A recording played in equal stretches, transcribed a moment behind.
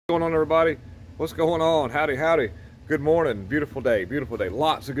What's going on, everybody? What's going on? Howdy, howdy. Good morning. Beautiful day. Beautiful day.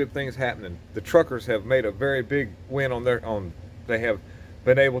 Lots of good things happening. The truckers have made a very big win on their own. They have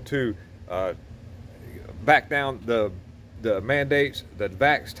been able to back down the mandates, the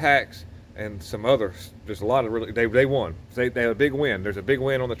vax tax, and some others. There's a lot of really they won. They had a big win. There's a big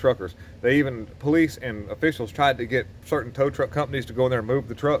win on the truckers. They even police and officials tried to get certain tow truck companies to go in there and move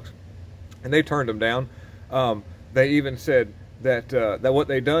the trucks, and they turned them down. They even said that what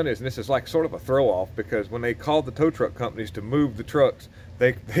they done is, and this is like sort of a throw off, because when they called the tow truck companies to move the trucks,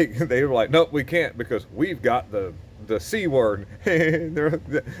 they were like, nope, we can't, because we've got the C word.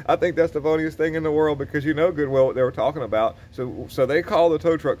 I think that's the funniest thing in the world, because you know good well what they were talking about. So they called the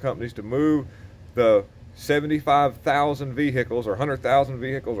tow truck companies to move the 75,000 vehicles or 100,000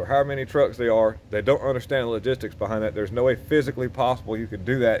 vehicles or however many trucks they are. They don't understand the logistics behind that. There's no way physically possible you could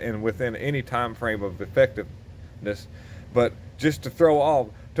do that within any time frame of effectiveness. But just to throw off,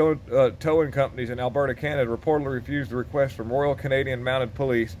 towing companies in Alberta, Canada reportedly refused a request from Royal Canadian Mounted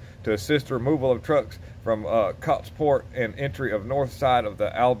Police to assist the removal of trucks from Coppsport and entry of north side of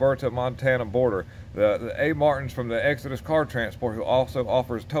the Alberta-Montana border. The A. Martins from the Exodus Car Transport, who also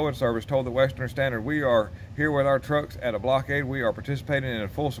offers towing service, told the Western Standard, "We are here with our trucks at a blockade. We are participating in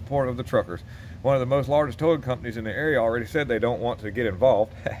full support of the truckers." One of the most largest towing companies in the area already said they don't want to get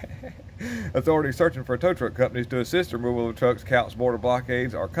involved. Authorities searching for tow truck companies to assist the removal of trucks. Coutts border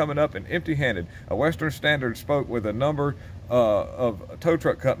blockades are coming up and empty-handed. A Western Standard spoke with a number of tow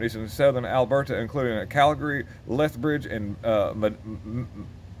truck companies in southern Alberta, including Calgary, Lethbridge, and I'm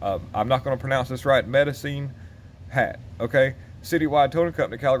not going to pronounce this right, Medicine Hat. Okay, Citywide Towing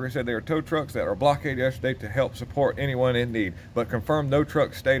Company Calgary said they are tow trucks that are blockaded yesterday to help support anyone in need, but confirmed no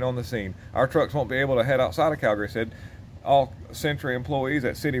trucks stayed on the scene. Our trucks won't be able to head outside of Calgary, said all Century employees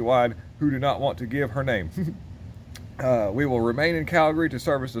at Citywide who do not want to give her name. We will remain in Calgary to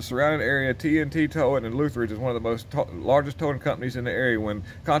service the surrounding area. TNT Towing and Lutheridge is one of the most largest towing companies in the area. When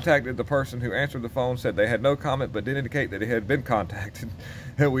contacted, the person who answered the phone said they had no comment, but did indicate that it had been contacted.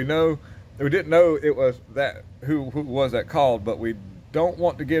 And we didn't know it was that who was that called, but we don't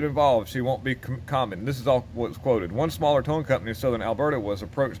want to get involved. She won't be commenting. This is all what's quoted. One smaller towing company in southern Alberta was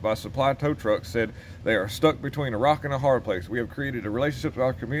approached by Supply Tow Trucks, said they are stuck between a rock and a hard place. We have created a relationship with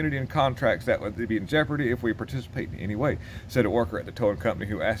our community and contracts that would be in jeopardy if we participate in any way, said a worker at the towing company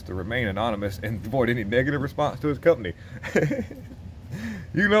who asked to remain anonymous and avoid any negative response to his company.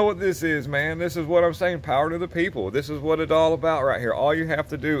 You know what this is, man. This is what I'm saying. Power to the people. This is what it's all about right here. All you have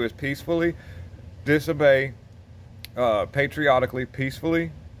to do is peacefully disobey, patriotically, peacefully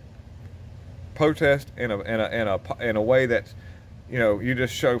protest in a way that's, you know, you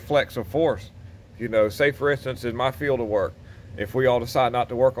just show flex of force. You know, say for instance, in my field of work, if we all decide not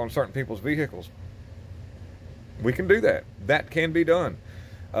to work on certain people's vehicles, we can do that. That can be done.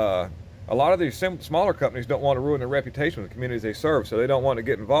 A lot of these smaller companies don't want to ruin their reputation with the communities they serve, so they don't want to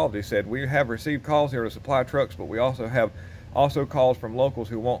get involved. He said, we have received calls here to supply trucks, but we also have calls from locals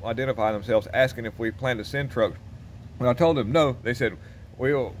who won't identify themselves asking if we plan to send trucks. When I told them no, they said,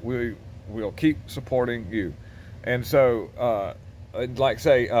 we'll keep supporting you. And so,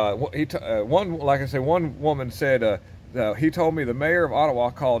 one woman said, he told me the mayor of Ottawa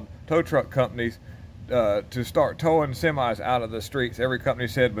called tow truck companies to start towing semis out of the streets. Every company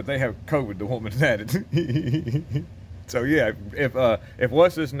said, but they have COVID, the woman added. So yeah, if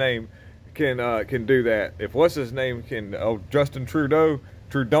what's his name can do that, if what's his name can, Justin Trudeau,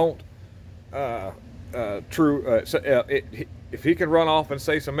 if he can run off and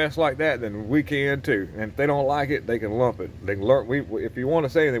say some mess like that, then we can too. And if they don't like it, they can lump it. They can learn. If you want to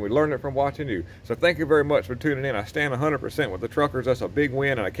say anything, we learn it from watching you. So thank you very much for tuning in. I stand 100% with the truckers. That's a big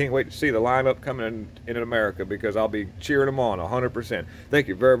win, and I can't wait to see the lineup coming in America, because I'll be cheering them on 100%. Thank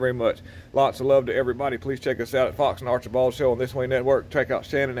you very, very much. Lots of love to everybody. Please check us out at Fox and Archibald Show on This Way Network. Check out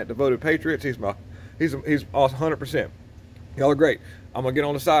Shannon at Devoted Patriots. He's awesome, 100%. Y'all are great. I'm gonna get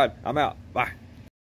on the side. I'm out. Bye.